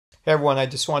Hey everyone, I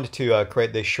just wanted to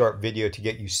create this short video to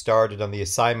get you started on the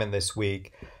assignment this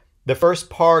week. The first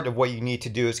part of what you need to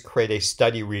do is create a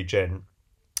study region.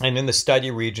 And in the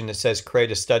study region, it says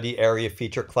create a study area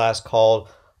feature class called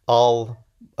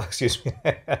excuse me,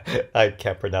 I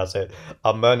can't pronounce it,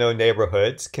 Almono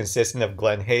neighborhoods, consisting of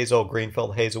Glen Hazel,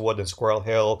 Greenfield, Hazelwood, and Squirrel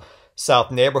Hill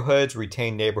South neighborhoods.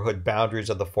 Retain neighborhood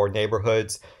boundaries of the four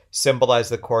neighborhoods. Symbolize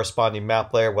the corresponding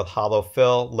map layer with hollow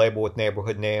fill, label with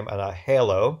neighborhood name and a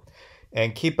halo.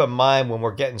 And keep in mind, when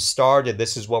we're getting started,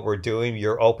 this is what we're doing.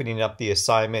 You're opening up the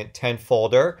assignment 10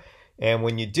 folder. And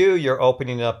when you do, you're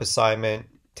opening up assignment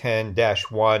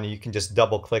 10-1. You can just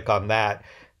double click on that.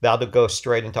 That'll go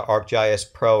straight into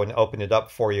ArcGIS Pro and open it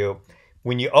up for you.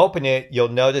 When you open it, you'll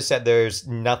notice that there's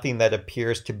nothing that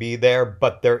appears to be there,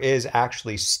 but there is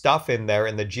actually stuff in there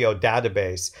in the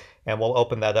geodatabase. And we'll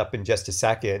open that up in just a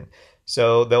second.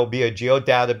 So there'll be a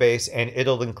geodatabase and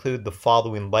it'll include the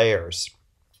following layers.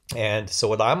 And so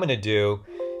what I'm going to do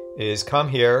is come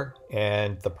here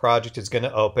and the project is going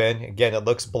to open. Again, it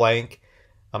looks blank.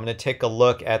 I'm going to take a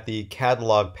look at the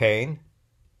catalog pane.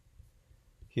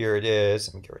 Here it is.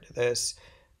 Let me get rid of this.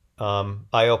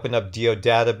 I open up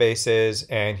geodatabases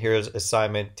and here's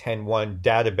assignment 10.1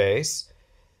 database.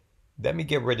 Let me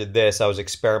get rid of this. I was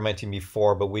experimenting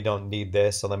before, but we don't need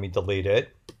this. So let me delete it.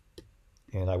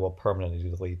 And I will permanently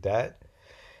delete that.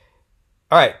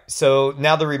 All right, so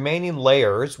now the remaining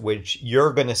layers, which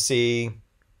you're going to see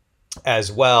as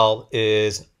well,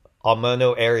 is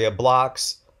Almono area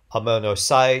blocks, Almono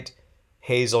site,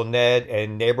 Hazelnet,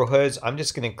 and neighborhoods. I'm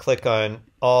just going to click on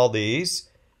all these,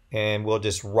 and we'll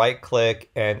just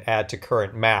right-click and add to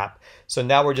current map. So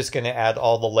now we're just going to add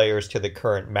all the layers to the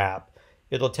current map.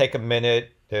 It'll take a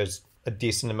minute. There's a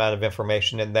decent amount of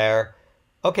information in there.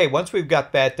 Okay, once we've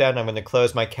got that done, I'm going to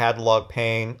close my catalog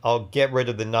pane. I'll get rid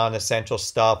of the non-essential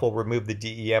stuff. We'll remove the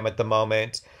DEM at the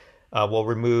moment. We'll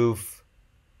remove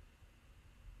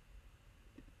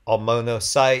Almono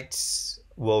sites.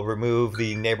 We'll remove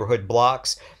the neighborhood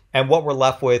blocks. And what we're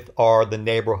left with are the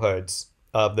neighborhoods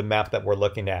of the map that we're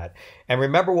looking at. And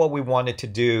remember what we wanted to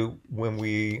do when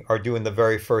we are doing the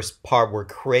very first part. We're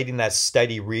creating that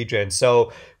study region.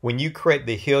 So when you create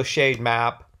the hillshade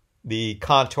map, the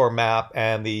contour map,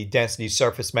 and the density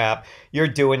surface map, you're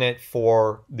doing it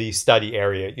for the study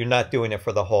area. You're not doing it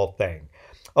for the whole thing.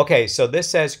 Okay, so this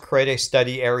says create a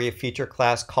study area feature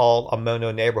class called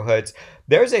Almono neighborhoods.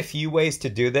 There's a few ways to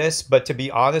do this, but to be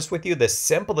honest with you, the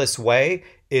simplest way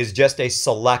is just a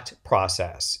select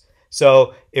process.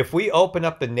 So if we open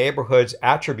up the neighborhoods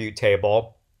attribute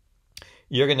table,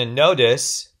 you're going to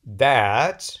notice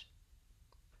that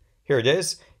here it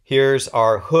is. Here's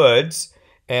our hoods.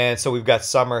 And so we've got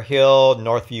Summer Hill,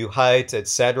 Northview Heights,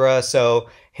 etc. So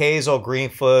Hazel,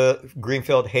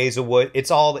 Greenfield, Hazelwood,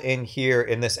 it's all in here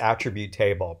in this attribute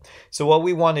table. So what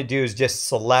we want to do is just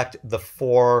select the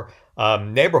four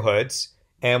neighborhoods,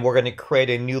 and we're going to create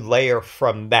a new layer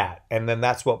from that. And then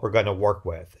that's what we're going to work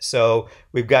with. So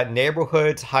we've got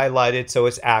neighborhoods highlighted, so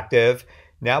it's active.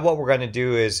 Now what we're going to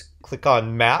do is click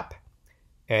on Map,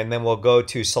 and then we'll go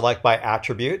to Select by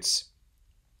Attributes.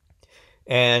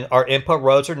 And our input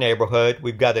roads are neighborhood.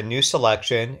 We've got a new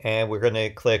selection, and we're going to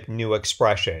click New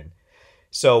Expression.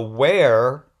 So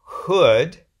where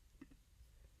hood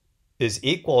is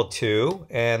equal to,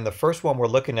 and the first one we're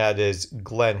looking at is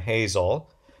Glen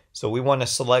Hazel. So we want to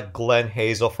select Glen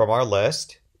Hazel from our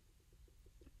list.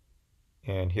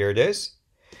 And here it is.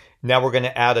 Now we're going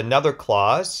to add another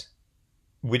clause.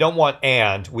 We don't want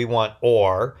and, we want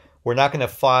or. We're not going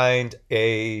to find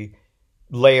a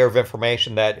layer of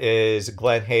information that is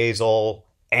Glen Hazel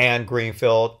and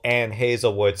Greenfield and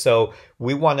Hazelwood. So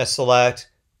we want to select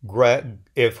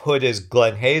if hood is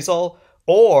Glen Hazel,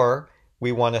 or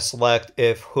we want to select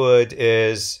if hood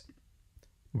is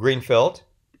Greenfield.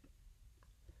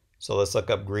 So let's look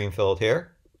up Greenfield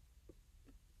here.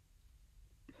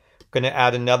 Going to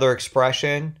add another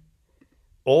expression,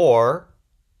 or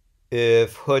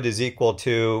if hood is equal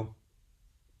to,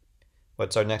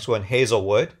 what's our next one?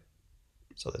 Hazelwood.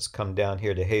 So let's come down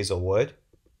here to Hazelwood.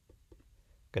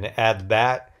 Going to add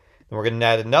that. Then we're going to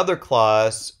add another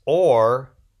clause,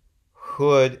 or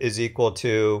hood is equal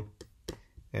to,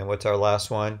 and what's our last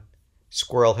one?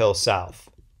 Squirrel Hill South.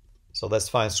 So let's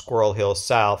find Squirrel Hill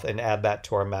South and add that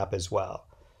to our map as well.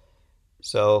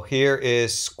 So here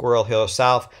is Squirrel Hill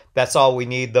South. That's all we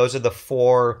need. Those are the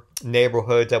four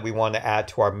neighborhoods that we want to add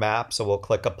to our map. So we'll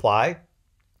click Apply.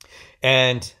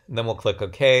 And then we'll click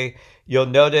OK. You'll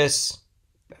notice,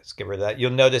 let's get rid of that.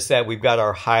 You'll notice that we've got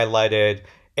our highlighted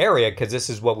area because this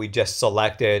is what we just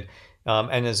selected.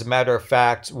 And as a matter of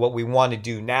fact, what we want to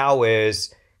do now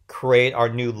is create our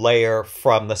new layer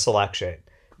from the selection.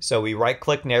 So we right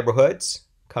click neighborhoods,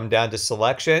 come down to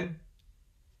selection,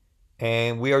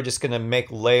 and we are just going to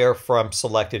make layer from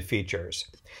selected features.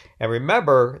 And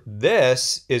remember,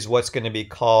 this is what's going to be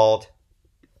called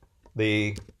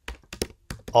the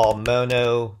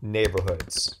Almono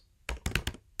neighborhoods.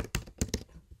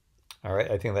 All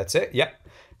right, I think that's it. Yep.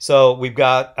 So we've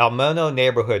got Almono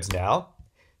neighborhoods now.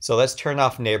 So let's turn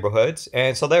off neighborhoods.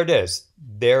 And so there it is.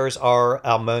 There's our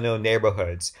Almono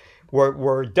neighborhoods.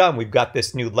 We're done. We've got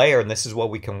this new layer, and this is what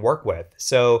we can work with.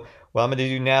 So what I'm going to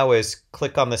do now is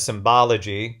click on the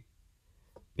symbology,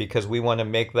 because we want to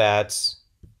make that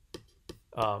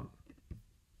a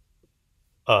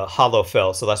hollow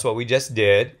fill. So that's what we just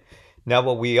did. Now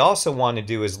what we also want to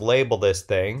do is label this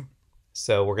thing.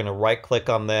 So we're going to right click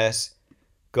on this,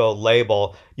 go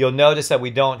label. You'll notice that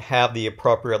we don't have the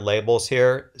appropriate labels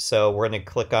here. So we're going to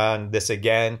click on this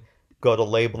again, go to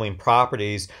labeling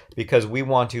properties, because we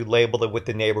want to label it with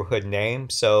the neighborhood name.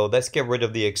 So let's get rid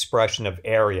of the expression of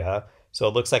area. So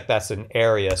it looks like that's an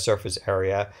area, surface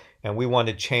area. And we want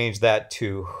to change that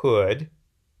to hood.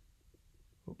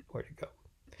 Where'd it go?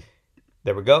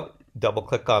 There we go. Double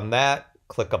click on that,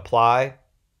 click apply.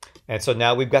 And so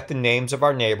now we've got the names of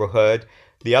our neighborhood.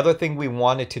 The other thing we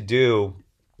wanted to do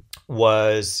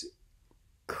was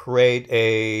create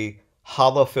a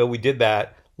hollow fill. We did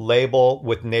that. Label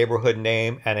with neighborhood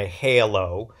name and a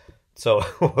halo. So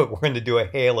we're going to do a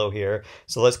halo here.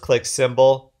 So let's click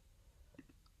symbol,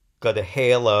 go to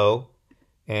halo,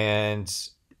 and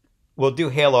we'll do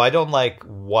halo. I don't like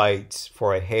white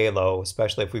for a halo,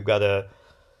 especially if we've got a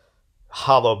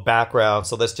hollow background.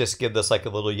 So let's just give this like a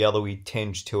little yellowy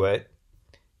tinge to it,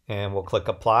 and we'll click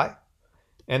apply.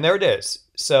 And there it is.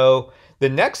 So the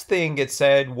next thing it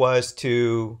said was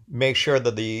to make sure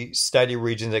that the study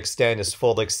region's extent is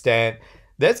full extent.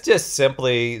 Let's just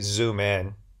simply zoom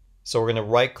in. So we're going to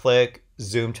right click,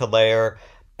 zoom to layer,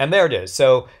 and there it is.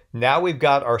 So now we've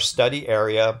got our study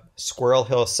area: Squirrel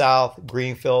Hill South,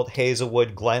 Greenfield,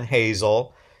 Hazelwood, Glen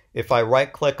Hazel. If I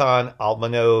right click on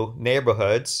Almono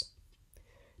neighborhoods,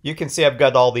 you can see I've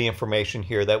got all the information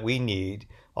here that we need.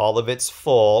 All of it's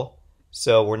full,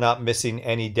 so we're not missing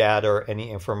any data or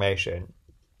any information.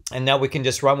 And now we can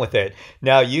just run with it.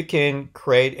 Now you can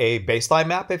create a baseline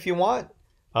map if you want.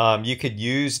 You could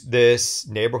use this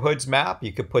neighborhoods map.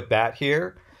 You could put that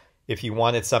here. If you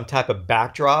wanted some type of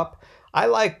backdrop, I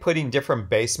like putting different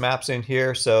base maps in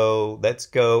here. So let's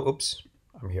go, oops,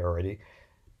 I'm here already.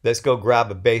 Let's go grab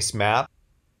a base map.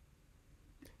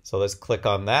 So let's click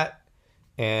on that.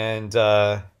 And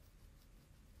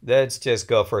let's just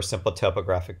go for a simple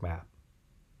topographic map.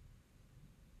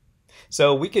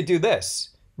 So we could do this.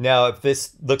 Now, if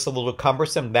this looks a little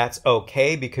cumbersome, that's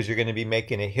okay, because you're going to be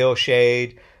making a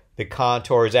hillshade, the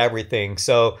contours, everything.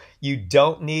 So you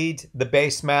don't need the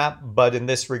base map, but in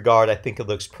this regard, I think it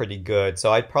looks pretty good.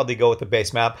 So I'd probably go with the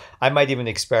base map. I might even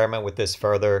experiment with this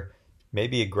further.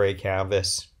 Maybe a gray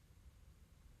canvas.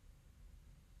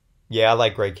 Yeah, I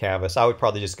like gray canvas. I would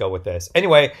probably just go with this.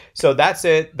 Anyway, so that's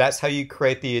it. That's how you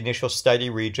create the initial study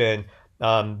region.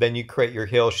 Then you create your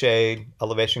hillshade,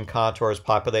 elevation contours,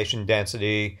 population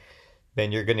density.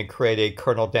 Then you're going to create a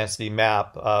kernel density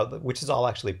map, which is all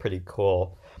actually pretty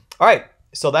cool. All right,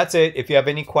 so that's it. If you have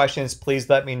any questions, please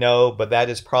let me know. But that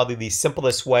is probably the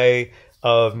simplest way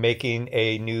of making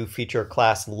a new feature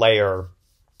class layer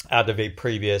out of a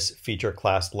previous feature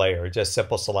class layer. Just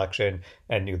simple selection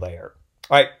and new layer.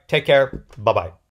 All right, take care. Bye-bye.